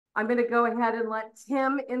I'm going to go ahead and let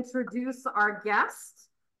Tim introduce our guest,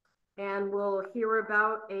 and we'll hear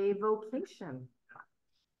about a vocation.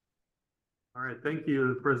 All right, thank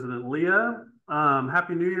you, President Leah.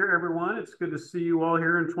 Happy New Year, everyone. It's good to see you all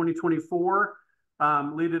here in 2024.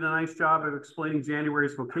 Leah did a nice job of explaining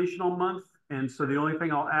January's vocational month. And so the only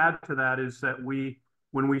thing I'll add to that is that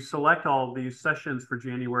when we select all these sessions for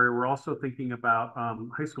January, we're also thinking about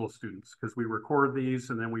high school students because we record these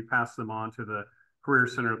and then we pass them on to the Career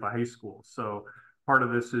Center at the high school. So part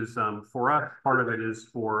of this is for us, part of it is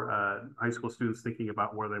for high school students thinking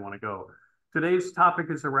about where they want to go. Today's topic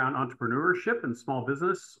is around entrepreneurship and small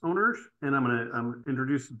business owners, and I'm going to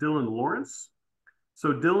introduce Dylan Lawrence.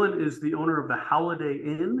 So Dylan is the owner of the Howliday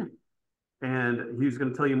Inn, and he's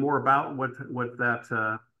going to tell you more about what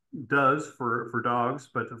that does for dogs.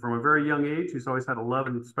 But from a very young age, he's always had a love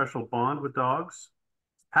and special bond with dogs.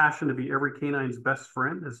 His passion to be every canine's best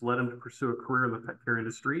friend has led him to pursue a career in the pet care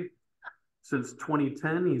industry. Since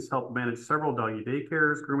 2010, he's helped manage several doggy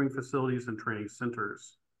daycares, grooming facilities, and training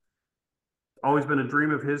centers. Always been a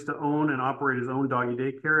dream of his to own and operate his own doggy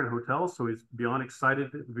daycare and hotel, so he's beyond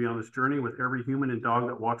excited to be on this journey with every human and dog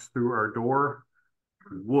that walks through our door.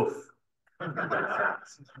 Woof.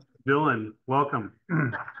 Dylan, welcome.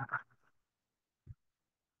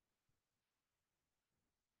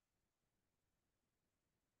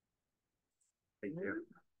 Thank you.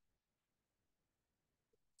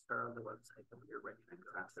 Start on the website when you're ready to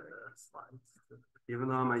pass the slides. Even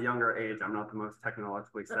though I'm a younger age, I'm not the most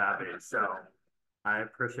technologically savvy, so I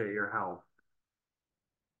appreciate your help.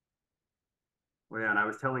 Well, yeah, and I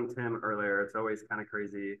was telling Tim earlier, it's always kind of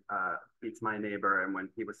crazy. Pete's my neighbor, and when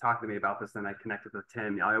he was talking to me about this and I connected with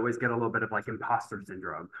Tim, I always get a little bit of like imposter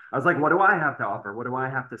syndrome. I was like, what do I have to offer? What do I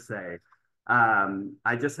have to say?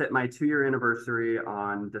 I just hit my 2-year anniversary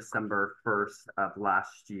on December 1st of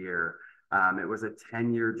last year. It was a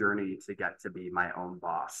 10-year journey to get to be my own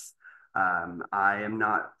boss. I am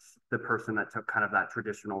not the person that took kind of that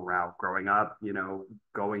traditional route growing up,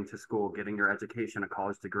 going to school, getting your education, a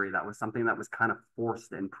college degree. That was something that was kind of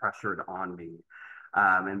forced and pressured on me.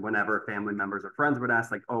 And whenever family members or friends would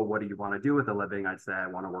ask, like, oh, what do you want to do with a living? I'd say, I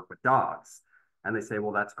want to work with dogs. And they say,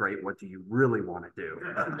 well, that's great. What do you really want to do?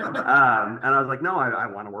 And I was like, no, I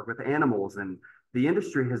want to work with animals. And the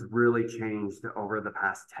industry has really changed over the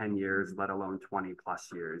past 10 years, let alone 20 plus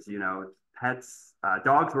years. Pets,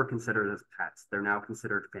 dogs were considered as pets. They're now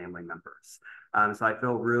considered family members. So I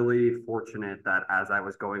feel really fortunate that as I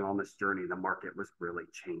was going on this journey, the market was really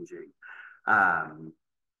changing.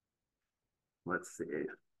 Let's see, I'm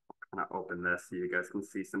gonna open this so you guys can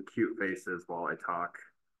see some cute faces while I talk.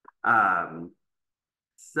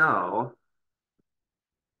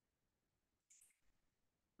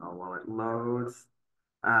 While it loads.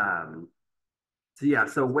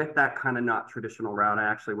 So with that kind of not traditional route, I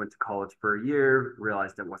actually went to college for a year,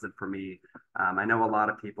 realized it wasn't for me. I know a lot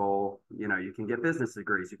of people, you can get business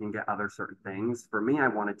degrees, you can get other certain things. For me, I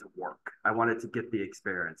wanted to work. I wanted to get the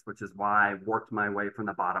experience, which is why I worked my way from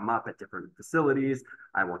the bottom up at different facilities.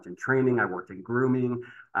 I worked in training, I worked in grooming.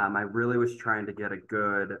 I really was trying to get a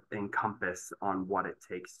good encompass on what it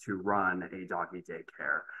takes to run a doggy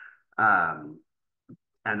daycare.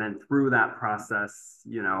 And then through that process,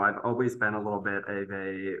 I've always been a little bit of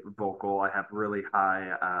a vocal. I have really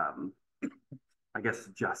high, I guess,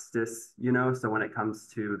 justice, So when it comes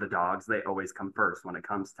to the dogs, they always come first. When it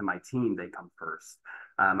comes to my team, they come first.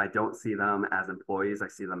 I don't see them as employees. I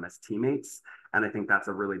see them as teammates. And I think that's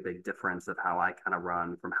a really big difference of how I kind of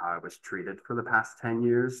run from how I was treated for the past 10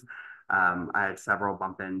 years. I had several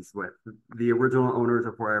bump-ins with the original owners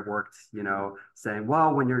of where I worked, saying,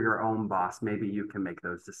 well, when you're your own boss, maybe you can make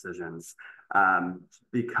those decisions.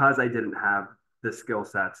 Because I didn't have the skill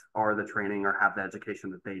sets or the training or have the education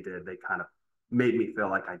that they did, they kind of made me feel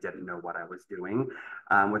like I didn't know what I was doing,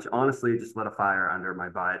 which honestly just lit a fire under my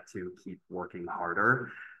butt to keep working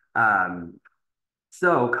harder.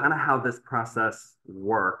 So kind of how this process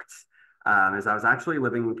worked is I was actually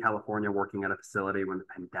living in California working at a facility when the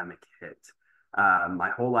pandemic hit.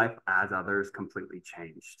 My whole life, as others, completely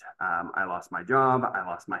changed. I lost my job, I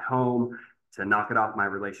lost my home. To knock it off, my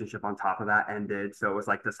relationship on top of that ended. So it was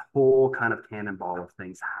like this whole kind of cannonball of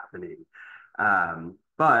things happening.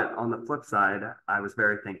 But on the flip side, I was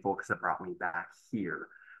very thankful because it brought me back here.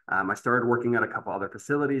 I started working at a couple other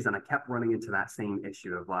facilities and I kept running into that same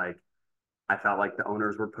issue of like, I felt like the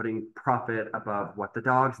owners were putting profit above what the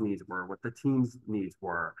dogs' needs were, what the team's needs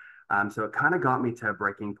were. So it kind of got me to a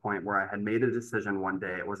breaking point where I had made a decision one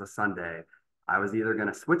day. It was a Sunday. I was either going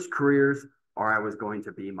to switch careers or I was going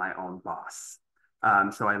to be my own boss.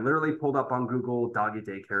 So I literally pulled up on Google doggy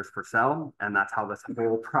daycares for sale, and that's how this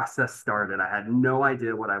whole process started. I had no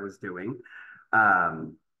idea what I was doing.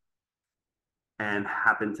 Um, and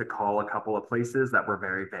happened to call a couple of places that were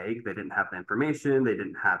very vague. They didn't have the information, they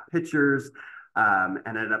didn't have pictures, and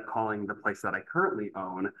ended up calling the place that I currently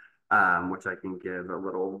own, which I can give a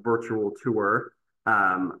little virtual tour.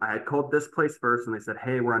 I had called this place first and they said,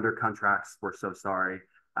 hey, we're under contracts. We're so sorry.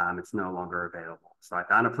 It's no longer available. So I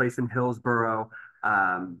found a place in Hillsboro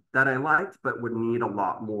that I liked, but would need a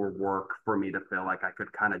lot more work for me to feel like I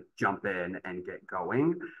could kind of jump in and get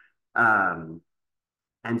going. Um,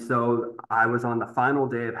 and so I was on the final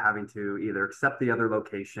day of having to either accept the other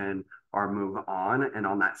location or move on. And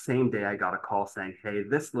on that same day, I got a call saying, hey,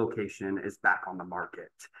 this location is back on the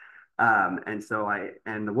market.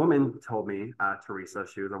 And the woman told me, Teresa,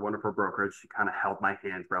 she was a wonderful brokerage. She kind of held my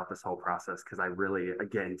hand throughout this whole process because I really,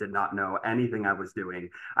 again, did not know anything I was doing.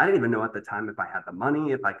 I didn't even know at the time if I had the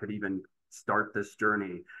money, if I could even start this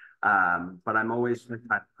journey. But I'm always the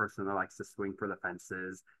type of person that likes to swing for the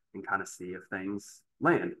fences and kind of see if things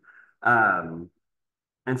land. And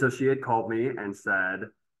so she had called me and said,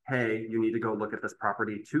 hey, you need to go look at this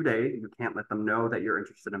property today. You can't let them know that you're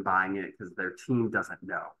interested in buying it because their team doesn't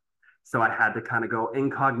know. So I had to kind of go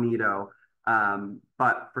incognito.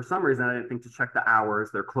 But for some reason, I didn't think to check the hours.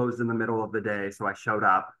 They're closed in the middle of the day. So I showed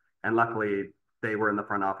up and luckily they were in the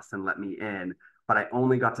front office and let me in. But I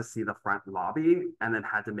only got to see the front lobby and then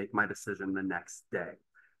had to make my decision the next day.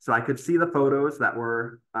 So I could see the photos that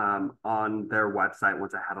were on their website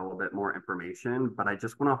once I had a little bit more information, but I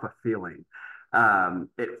just went off a feeling.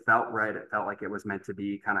 It felt right. It felt like it was meant to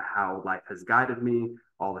be, kind of how life has guided me,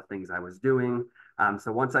 all the things I was doing.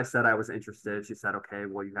 So once I said I was interested, she said, okay,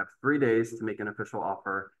 well, you have 3 days to make an official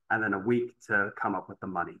offer and then a week to come up with the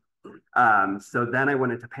money. So then I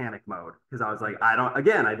went into panic mode because I was like, I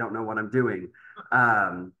don't know what I'm doing.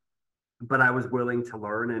 But I was willing to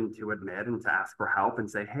learn and to admit and to ask for help and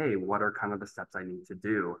say, hey, what are kind of the steps I need to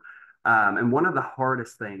do? And one of the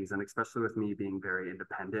hardest things, and especially with me being very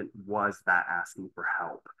independent, was that asking for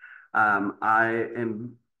help.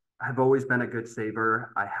 I've always been a good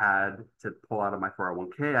saver. I had to pull out of my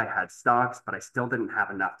 401k. I had stocks, but I still didn't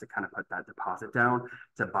have enough to kind of put that deposit down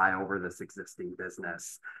to buy over this existing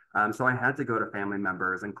business. So I had to go to family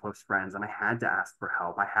members and close friends, and I had to ask for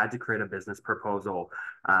help. I had to create a business proposal.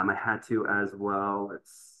 I had to as well.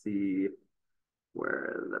 Let's see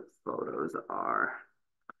where the photos are.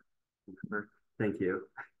 Thank you.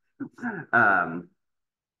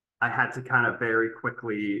 I had to kind of very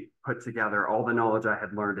quickly put together all the knowledge I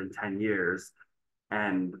had learned in 10 years.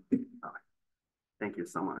 And thank you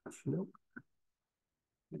so much. Nope.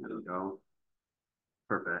 There we go.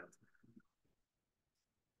 Perfect.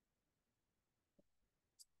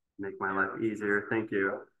 Make my life easier. Thank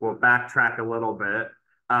you. We'll backtrack a little bit.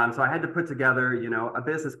 So I had to put together, a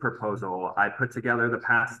business proposal. I put together the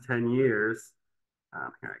past 10 years.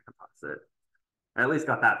 Here, I can pause it. I at least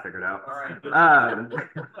got that figured out. All right.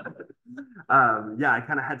 Yeah, I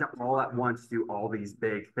kind of had to all at once do all these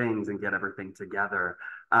big things and get everything together.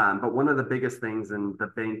 But one of the biggest things, and the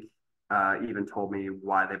bank even told me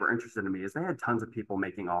why they were interested in me, is they had tons of people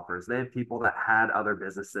making offers. They had people that had other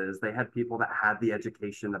businesses. They had people that had the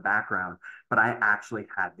education, the background, but I actually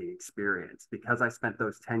had the experience because I spent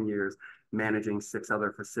those 10 years managing 6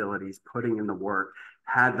 other facilities, putting in the work,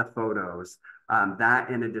 had the photos. That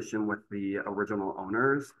in addition with the original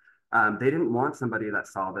owners, they didn't want somebody that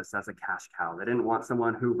saw this as a cash cow. They didn't want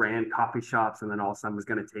someone who ran coffee shops and then all of a sudden was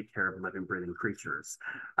going to take care of living, breathing creatures.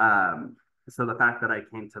 So the fact that I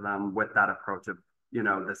came to them with that approach of,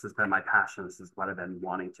 this has been my passion, this is what I've been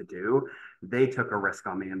wanting to do, they took a risk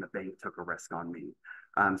on me and the bank took a risk on me.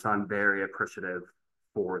 So I'm very appreciative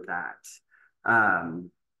for that.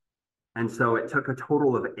 And so it took a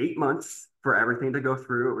total of 8 months for everything to go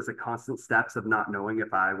through. It was a constant steps of not knowing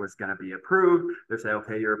if I was going to be approved. They say,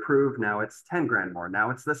 okay, you're approved. Now it's 10 grand more. Now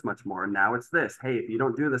it's this much more. Now it's this. Hey, if you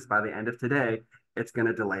don't do this by the end of today, it's going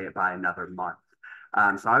to delay it by another month.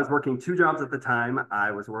 So I was working 2 jobs at the time.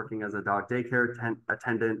 I was working as a dog daycare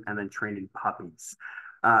attendant and then training puppies.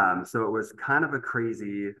 So it was kind of a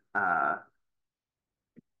crazy,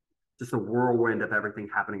 just a whirlwind of everything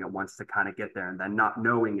happening at once to kind of get there, and then not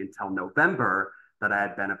knowing until November that I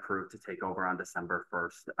had been approved to take over on December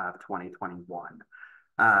 1st of 2021.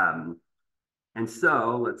 And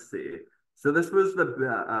so let's see. So this was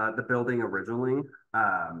the building originally.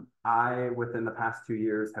 Within the past 2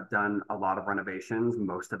 years, have done a lot of renovations,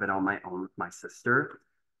 most of it on my own with my sister.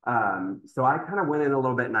 So I kind of went in a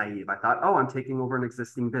little bit naive. I thought, oh, I'm taking over an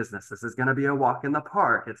existing business. This is going to be a walk in the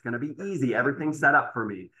park. It's going to be easy. Everything's set up for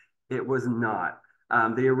me. It was not.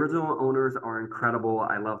 The original owners are incredible.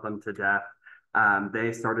 I love them to death.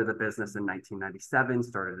 They started the business in 1997,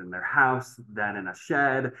 started in their house, then in a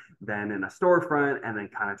shed, then in a storefront, and then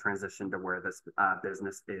kind of transitioned to where this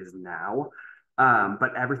business is now.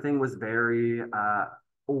 But everything was very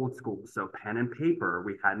old school. So pen and paper,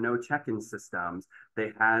 we had no check-in systems.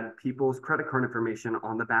 They had people's credit card information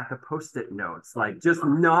on the back of Post-it notes, like just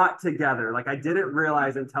not together. Like I didn't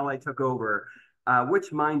realize until I took over,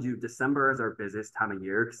 which mind you, December is our busiest time of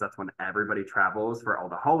year because that's when everybody travels for all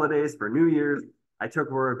the holidays, for New Year's. I took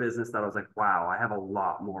over a business that I was like, wow, I have a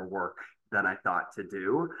lot more work than I thought to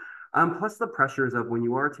do. Plus the pressures of when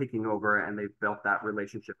you are taking over and they've built that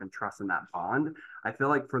relationship and trust and that bond. I feel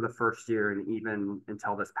like for the first year and even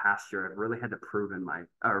until this past year, I've really had to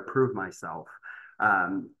prove myself.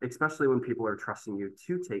 Especially when people are trusting you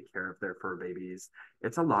to take care of their fur babies.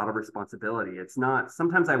 It's a lot of responsibility. It's not,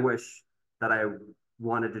 sometimes I wish that I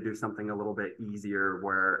wanted to do something a little bit easier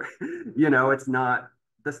where, it's not,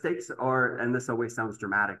 the stakes are, and this always sounds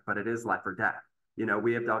dramatic, but it is life or death.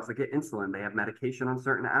 We have dogs that get insulin. They have medication on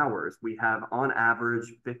certain hours. We have on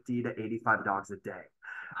average 50 to 85 dogs a day.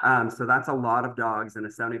 So that's a lot of dogs in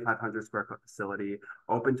a 7,500 square foot facility,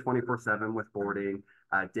 open 24/7 with boarding,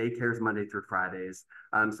 daycares Monday through Fridays.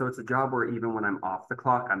 So it's a job where even when I'm off the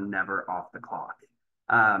clock, I'm never off the clock.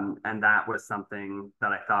 And that was something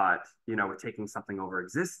that I thought, with taking something over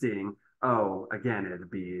existing, again,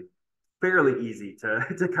 it'd be fairly easy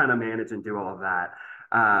to kind of manage and do all of that.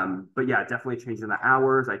 But yeah, definitely changing the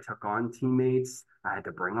hours. I took on teammates. I had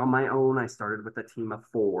to bring on my own. I started with a team of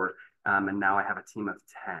 4, and now I have a team of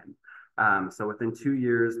 10. So within 2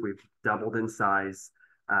 years, we've doubled in size.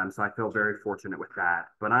 So I feel very fortunate with that.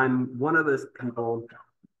 But I'm one of those people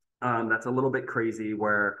that's a little bit crazy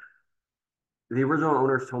where the original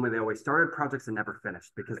owners told me they always started projects and never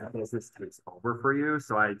finished because the business takes over for you.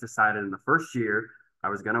 So I decided in the first year I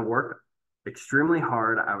was going to work extremely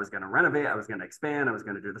hard. I was going to renovate. I was going to expand. I was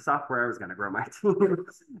going to do the software. I was going to grow my team.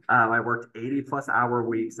 I worked 80+ hour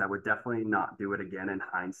weeks. I would definitely not do it again in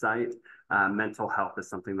hindsight. Mental health is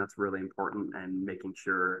something that's really important and making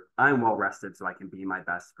sure I'm well rested so I can be my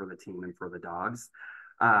best for the team and for the dogs.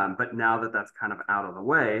 But now that that's kind of out of the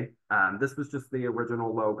way, this was just the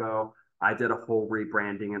original logo. I did a whole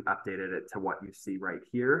rebranding and updated it to what you see right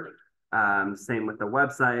here. Same with the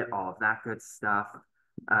website, all of that good stuff.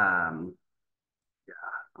 Yeah,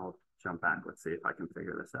 I'll jump back. Let's see if I can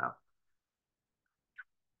figure this out.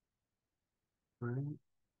 Right.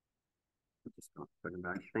 Just put it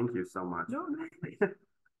back. Thank you so much. No.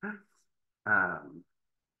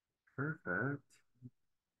 Perfect.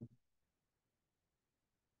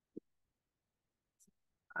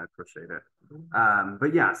 I appreciate it.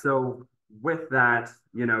 But yeah, so with that,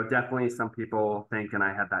 definitely some people think, and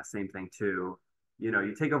I had that same thing too,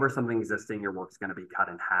 you take over something existing, your work's going to be cut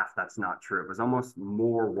in half. That's not true. It was almost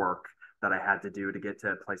more work that I had to do to get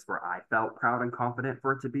to a place where I felt proud and confident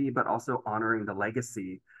for it to be, but also honoring the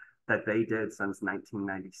legacy that they did since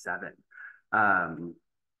 1997.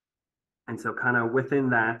 And so kind of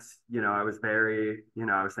within that, I was very,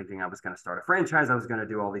 I was thinking I was going to start a franchise. I was going to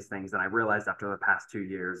do all these things. And I realized after the past 2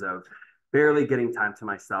 years of barely getting time to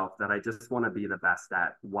myself that I just want to be the best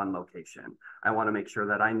at one location. I want to make sure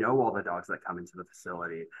that I know all the dogs that come into the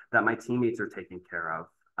facility, that my teammates are taken care of.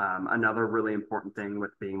 Another really important thing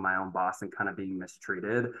with being my own boss and kind of being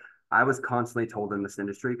mistreated, I was constantly told in this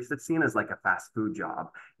industry, because it's seen as like a fast food job,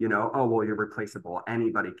 oh, well, you're replaceable.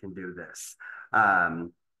 Anybody can do this.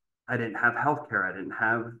 I didn't have healthcare. I didn't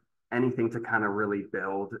have anything to kind of really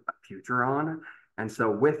build a future on. And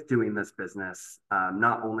so with doing this business,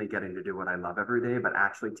 not only getting to do what I love every day, but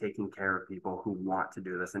actually taking care of people who want to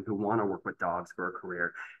do this and who want to work with dogs for a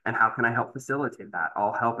career. And how can I help facilitate that?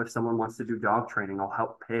 I'll help if someone wants to do dog training. I'll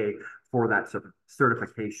help pay for that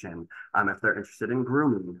certification. If they're interested in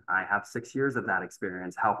grooming, I have 6 years of that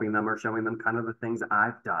experience, helping them or showing them kind of the things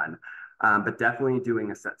I've done. But definitely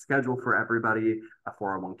doing a set schedule for everybody, a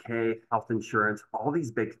 401k, health insurance, all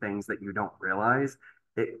these big things that you don't realize,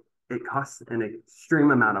 it costs an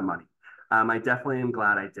extreme amount of money. I definitely am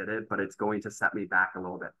glad I did it, but it's going to set me back a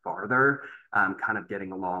little bit farther, kind of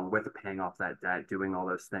getting along with paying off that debt, doing all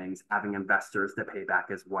those things, having investors to pay back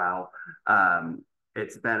as well.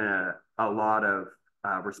 It's been a lot of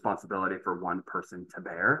responsibility for one person to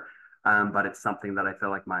bear, but it's something that I feel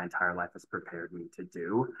like my entire life has prepared me to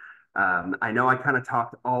do. I know I kind of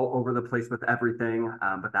talked all over the place with everything,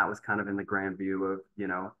 but that was kind of in the grand view of,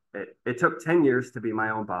 it took 10 years to be my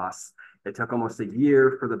own boss. It took almost a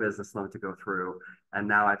year for the business loan to go through. And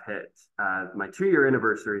now I've hit my 2-year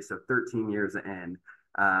anniversary, so 13 years in.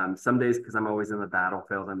 Some days, because I'm always in the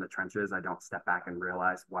battlefield in the trenches, I don't step back and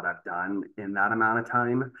realize what I've done in that amount of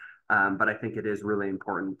time. But I think it is really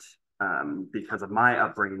important because of my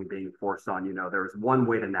upbringing being forced on, there was one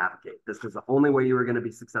way to navigate. This was the only way you were going to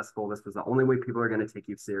be successful. This was the only way people are going to take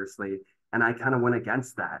you seriously. And I kind of went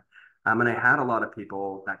against that. And I had a lot of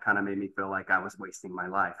people that kind of made me feel like I was wasting my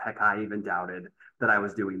life. Heck, I even doubted that I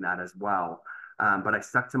was doing that as well. But I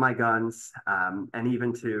stuck to my guns. And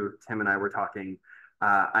even to Tim and I were talking,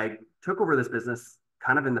 I took over this business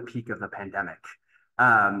kind of in the peak of the pandemic.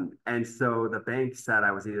 And so the bank said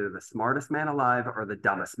I was either the smartest man alive or the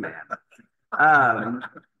dumbest man. And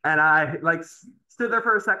I like stood there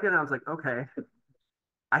for a second and I was like, okay,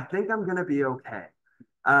 I think I'm going to be okay.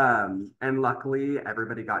 And luckily,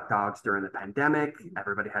 everybody got dogs during the pandemic.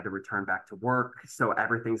 Everybody had to return back to work. So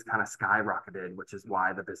everything's kind of skyrocketed, which is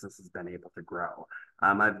why the business has been able to grow.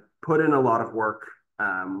 I've put in a lot of work,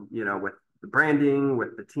 with the branding,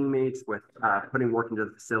 with the teammates, with putting work into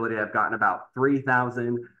the facility. I've gotten about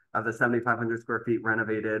 3,000 of the 7,500 square feet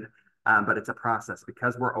renovated. But it's a process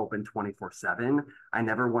because we're open 24/7. I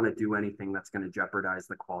never want to do anything that's going to jeopardize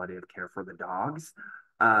the quality of care for the dogs.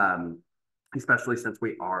 Especially since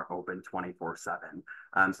we are open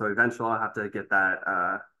 24/7. So eventually I'll have to get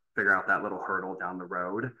that, figure out that little hurdle down the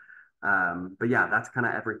road. But yeah, that's kind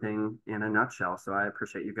of everything in a nutshell. So I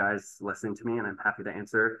appreciate you guys listening to me and I'm happy to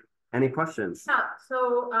answer any questions. Yeah,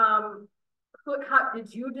 so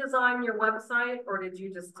did you design your website or did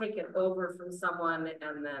you just take it over from someone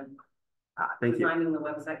and then Thank you. designing the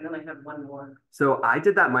website? And then I have one more. So I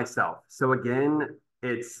did that myself. So again,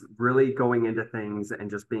 it's really going into things and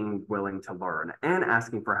just being willing to learn and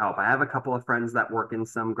asking for help. I have a couple of friends that work in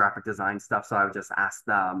some graphic design stuff. So I would just ask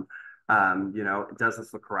them, does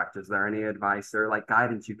this look correct? Is there any advice or like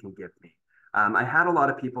guidance you can give me? I had a lot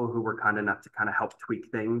of people who were kind enough to kind of help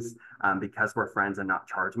tweak things because we're friends and not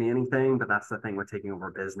charge me anything. But that's the thing with taking over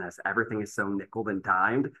business. Everything is so nickel and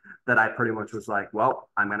dimed that I pretty much was like, well,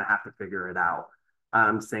 I'm going to have to figure it out.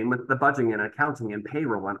 Same with the budgeting and accounting and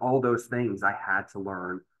payroll and all those things I had to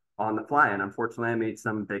learn on the fly. And unfortunately, I made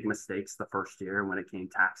some big mistakes the first year when it came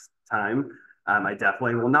tax time. I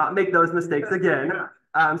definitely will not make those mistakes again.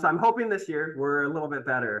 So I'm hoping this year we're a little bit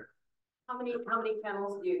better. How many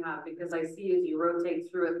kennels do you have? Because I see as you rotate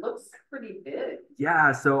through, it looks pretty big.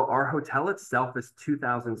 Yeah, so our hotel itself is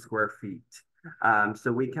 2,000 square feet.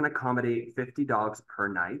 So we can accommodate 50 dogs per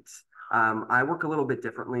night. I work a little bit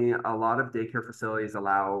differently. A lot of daycare facilities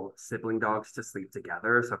allow sibling dogs to sleep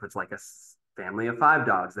together. So if it's like a family of 5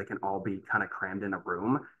 dogs, they can all be kind of crammed in a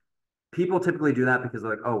room. People typically do that because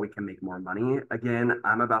they're like, oh, we can make more money. Again,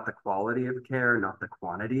 I'm about the quality of care, not the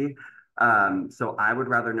quantity. So I would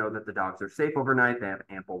rather know that the dogs are safe overnight. They have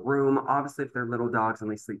ample room. Obviously, if they're little dogs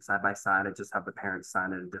and they sleep side by side, I just have the parents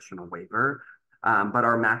sign an additional waiver. But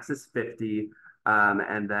our max is 50.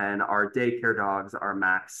 And then our daycare dogs, our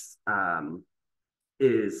max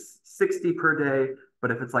is 60 per day. But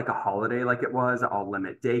if it's like a holiday like it was, I'll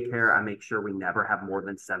limit daycare. I make sure we never have more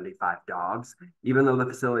than 75 dogs. Even though the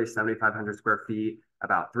facility is 7,500 square feet,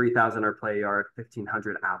 about 3,000 are play yard,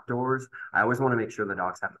 1,500 outdoors. I always want to make sure the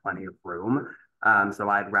dogs have plenty of room. So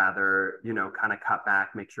I'd rather, kind of cut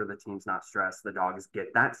back, make sure the team's not stressed. The dogs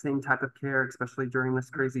get that same type of care, especially during this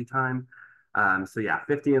crazy time. So yeah,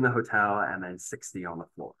 50 in the hotel and then 60 on the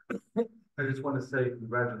floor. I just want to say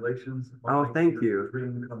congratulations. Oh, thank you.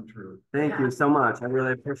 Dream come true. Thank you so much. I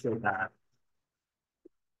really appreciate that.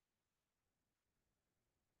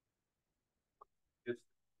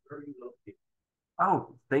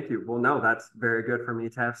 Oh, thank you. Well, no, that's very good for me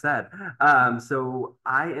to have said. So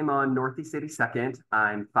I am on Northeast 82nd.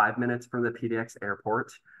 I'm 5 minutes from the PDX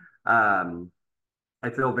airport. I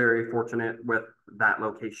feel very fortunate with that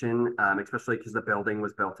location, especially because the building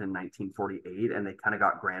was built in 1948 and they kind of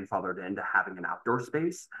got grandfathered into having an outdoor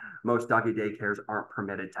space. Most doggy daycares aren't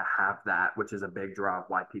permitted to have that, which is a big draw of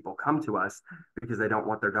why people come to us because they don't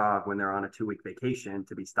want their dog when they're on a 2-week vacation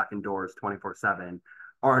to be stuck indoors 24/7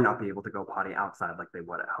 or not be able to go potty outside like they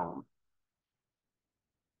would at home.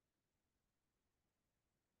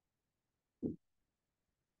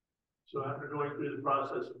 So after going through the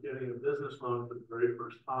process of getting a business loan for the very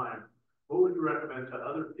first time, what would you recommend to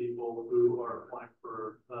other people who are applying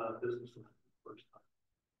for a business loan for the first time?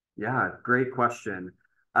 Yeah, great question.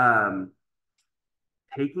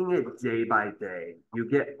 Taking it day by day, you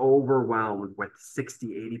get overwhelmed with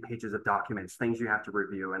 60, 80 pages of documents, things you have to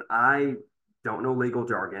review. And I don't know legal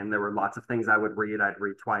jargon. There were lots of things I would read. I'd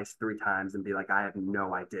read twice, 3 times and be like, I have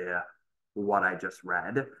no idea what I just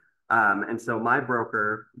read. And so my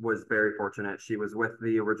broker was very fortunate. She was with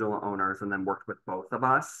the original owners and then worked with both of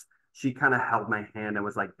us. she kind of held my hand and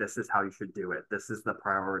was like, this is how you should do it. This is the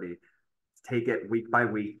priority. Take it week by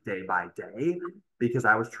week, day by day, because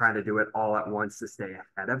I was trying to do it all at once to stay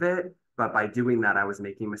ahead of it. But by doing that, I was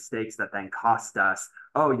making mistakes that then cost us,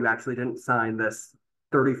 oh, you actually didn't sign this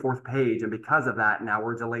 34th page. And because of that, now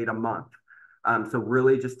we're delayed a month. So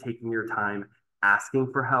really just taking your time,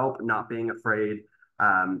 asking for help, not being afraid.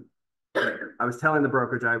 I was telling the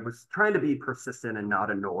brokerage, I was trying to be persistent and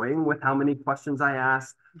not annoying with how many questions I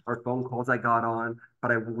asked or phone calls I got on,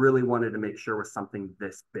 but I really wanted to make sure with something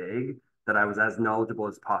this big that I was as knowledgeable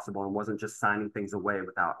as possible and wasn't just signing things away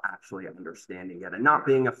without actually understanding it and not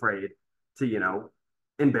being afraid to,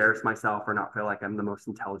 embarrass myself or not feel like I'm the most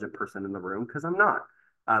intelligent person in the room, because I'm not.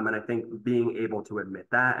 And I think being able to admit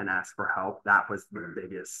that and ask for help, that was the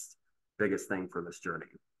biggest thing for this journey.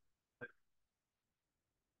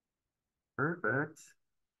 Perfect.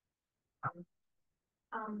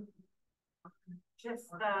 Just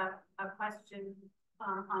a question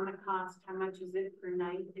on the cost. How much is it per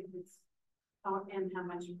night if it's, and how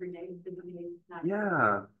much per day for the night?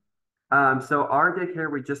 Yeah. So our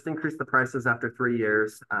daycare, we just increased the prices after 3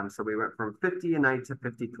 years. So we went from 50 a night to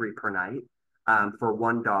 53 per night for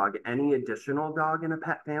one dog. Any additional dog in a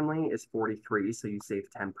pet family is 43, so you save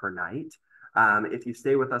 10 per night. If you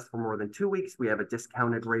stay with us for more than 2 weeks, we have a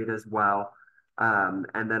discounted rate as well.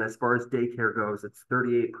 And then as far as daycare goes, it's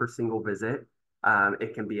 38 per single visit.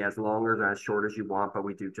 It can be as long or as short as you want, but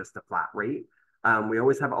we do just a flat rate. We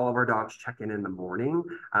always have all of our dogs check in the morning.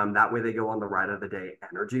 That way they go on the ride of the day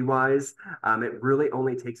energy wise. It really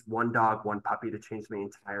only takes one dog, one puppy to change the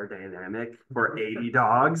entire dynamic for 80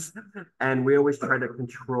 dogs. And we always try to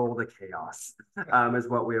control the chaos, is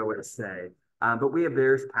what we always say. But we have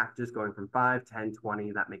various packages going from 5, 10,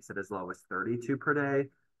 20. That makes it as low as 32 per day.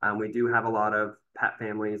 We do have a lot of pet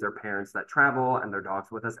families or parents that travel and their dogs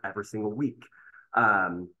with us every single week.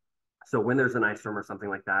 So when there's an ice storm or something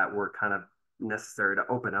like that, we're kind of necessary to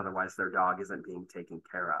open, otherwise their dog isn't being taken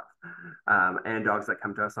care of. And dogs that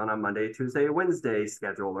come to us on a Monday, Tuesday, Wednesday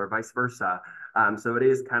schedule or vice versa. So it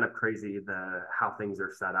is kind of crazy how things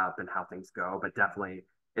are set up and how things go, but definitely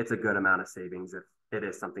it's a good amount of savings if it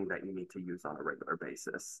is something that you need to use on a regular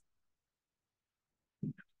basis.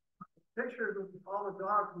 Pictures of all the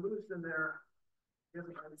dogs loose in there.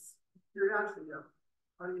 Curiosity,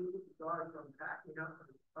 how do you keep the dog from packing up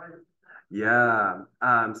and fighting? Yeah.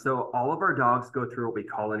 So all of our dogs go through what we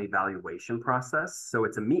call an evaluation process. So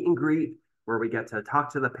it's a meet and greet where we get to talk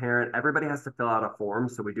to the parent. Everybody has to fill out a form.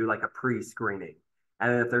 So we do like a pre-screening.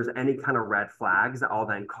 And if there's any kind of red flags, I'll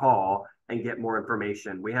then call and get more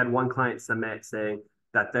information. We had one client submit saying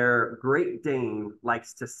that their Great Dane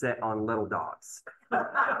likes to sit on little dogs.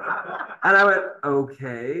 And I went,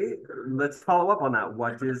 okay, let's follow up on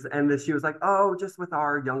that. And then she was like, oh, just with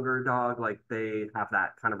our younger dog, like they have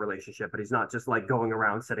that kind of relationship, but he's not just like going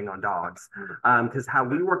around sitting on dogs. Because how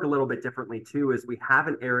we work a little bit differently too is we have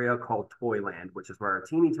an area called Toyland, which is where our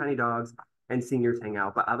teeny tiny dogs and seniors hang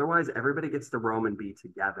out, but otherwise everybody gets to roam and be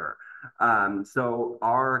together. So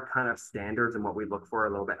our kind of standards and what we look for are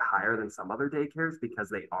a little bit higher than some other daycares because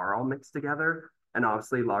they are all mixed together. And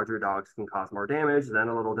obviously larger dogs can cause more damage than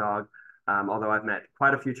a little dog. Although I've met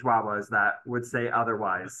quite a few Chihuahuas that would say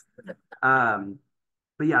otherwise.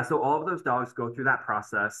 But yeah, so all of those dogs go through that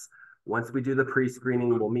process. Once we do the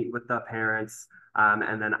pre-screening, we'll meet with the parents.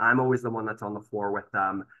 And then I'm always the one that's on the floor with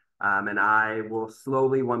them. And I will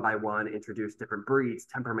slowly, one by one, introduce different breeds,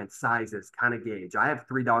 temperaments, sizes, kind of gauge. I have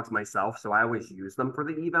 3 dogs myself, so I always use them for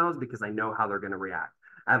the evals because I know how they're going to react.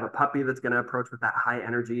 I have a puppy that's going to approach with that high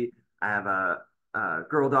energy. I have a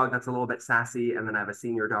girl dog that's a little bit sassy, and then I have a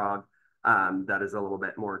senior dog that is a little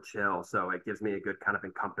bit more chill. So it gives me a good kind of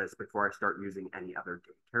encompass before I start using any other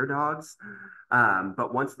daycare dogs.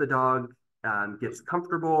 But once the dog gets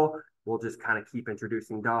comfortable, we'll just kind of keep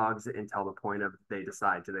introducing dogs until the point of they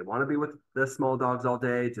decide, do they want to be with the small dogs all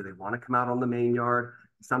day? Do they want to come out on the main yard?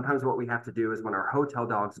 Sometimes what we have to do is when our hotel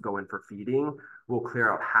dogs go in for feeding, we'll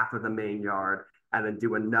clear out half of the main yard and then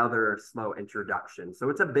do another slow introduction. So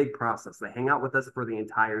it's a big process. They hang out with us for the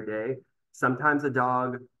entire day. Sometimes a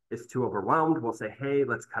dog is too overwhelmed. We'll say, hey,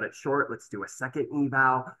 let's cut it short. Let's do a second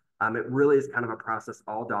eval. It really is kind of a process.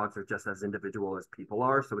 All dogs are just as individual as people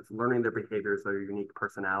are. So it's learning their behaviors, their unique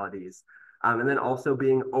personalities, and then also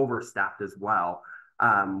being overstaffed as well.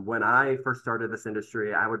 When I first started this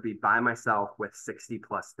industry, I would be by myself with 60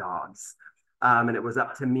 plus dogs. And it was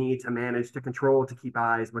up to me to manage, to control, to keep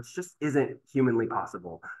eyes, which just isn't humanly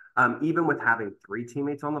possible. Even with having 3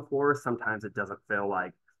 teammates on the floor, sometimes it doesn't feel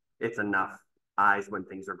like it's enough eyes when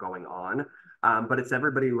things are going on. But it's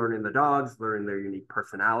everybody learning the dogs, learning their unique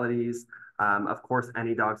personalities. Of course,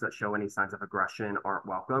 any dogs that show any signs of aggression aren't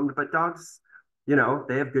welcomed, but dogs, you know,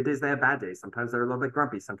 they have good days, they have bad days. Sometimes they're a little bit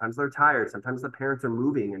grumpy, sometimes they're tired, sometimes the parents are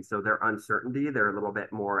moving, and so their uncertainty, they're a little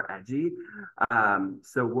bit more edgy.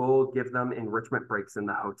 So we'll give them enrichment breaks in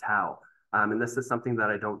the hotel. And this is something that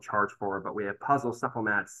I don't charge for, but we have puzzles,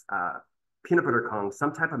 supplements, peanut butter Kong,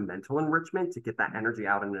 some type of mental enrichment to get that energy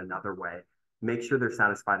out in another way. Make sure they're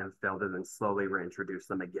satisfied and filled, and then slowly reintroduce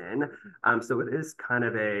them again. So it is kind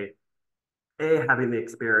of having the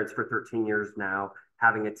experience for 13 years now,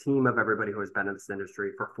 having a team of everybody who has been in this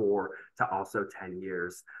industry for 4 to also 10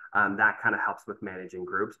 years. That kind of helps with managing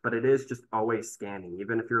groups, but it is just always scanning.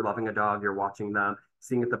 Even if you're loving a dog, you're watching them,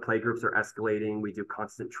 seeing if the play groups are escalating. We do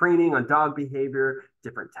constant training on dog behavior,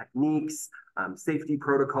 different techniques, safety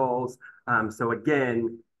protocols. So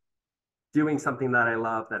again, doing something that I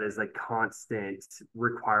love that is a constant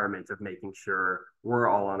requirement of making sure we're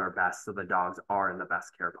all on our best so the dogs are in the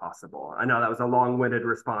best care possible. I know that was a long-winded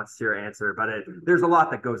response to your answer, but there's a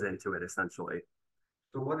lot that goes into it essentially.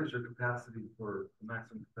 So what is your capacity for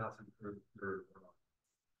maximum capacity for your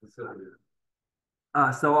facility?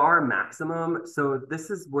 So our maximum, so this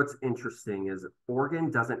is what's interesting is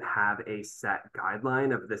Oregon doesn't have a set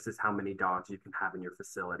guideline of this is how many dogs you can have in your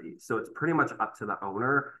facility. So it's pretty much up to the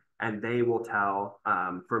owner, and they will tell,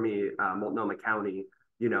 for me, Multnomah County,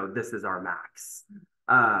 you know, this is our max.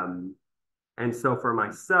 And so for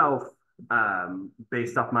myself,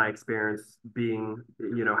 based off my experience being,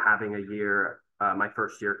 you know, having a year, my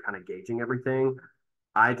first year kind of gauging everything,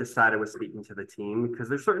 I decided with speaking to the team, because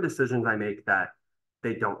there's certain decisions I make that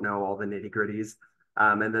they don't know all the nitty gritties.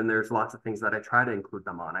 And then there's lots of things that I try to include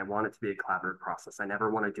them on. I want it to be a collaborative process. I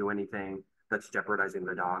never want to do anything that's jeopardizing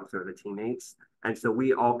the dogs or the teammates. And so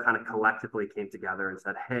we all kind of collectively came together and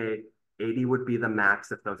said, hey, 80 would be the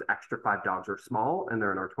max if those extra 5 dogs are small and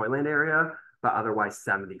they're in our Toyland area, but otherwise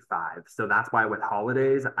 75. So that's why with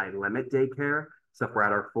holidays, I limit daycare. So if we're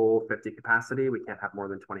at our full 50 capacity, we can't have more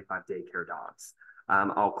than 25 daycare dogs.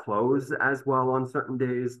 I'll close as well on certain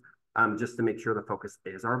days, just to make sure the focus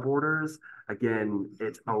is our boarders. Again,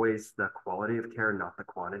 it's always the quality of care, not the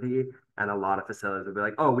quantity. And a lot of facilities will be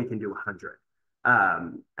like, oh, we can do 100.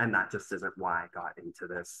 And that just isn't why I got into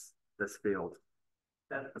this field.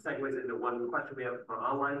 That segues into one question we have for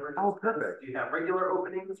online version. Oh, perfect. Do you have regular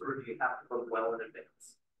openings or do you have to book well in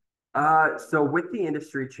advance? So with the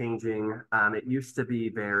industry changing, it used to be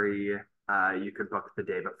very, you could book the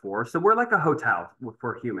day before. So we're like a hotel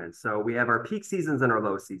for humans. So we have our peak seasons and our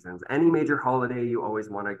low seasons. Any major holiday, you always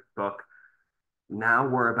want to book. Now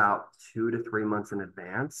we're about 2 to 3 months in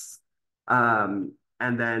advance.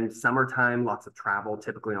 And then summertime, lots of travel,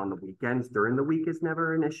 typically on the weekends. During the week is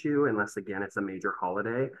never an issue, unless, again, it's a major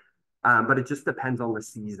holiday. But it just depends on the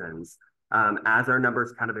seasons. As our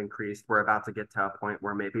numbers kind of increase, we're about to get to a point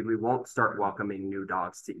where maybe we won't start welcoming new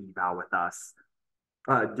dogs to eval with us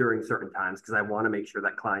during certain times, because I want to make sure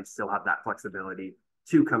that clients still have that flexibility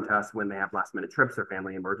to come to us when they have last minute trips or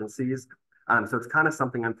family emergencies. So it's kind of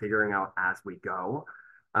something I'm figuring out as we go.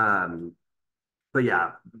 But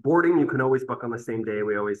yeah, boarding, you can always book on the same day.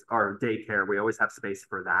 Our daycare, we always have space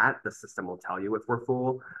for that. The system will tell you if we're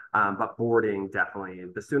full. But boarding, definitely,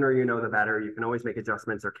 the sooner you know, the better. You can always make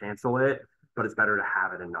adjustments or cancel it, but it's better to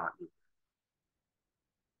have it and not need it.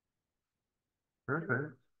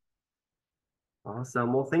 Perfect.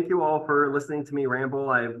 Awesome. Well, thank you all for listening to me ramble.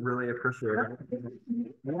 I really appreciate it.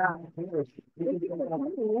 Yeah.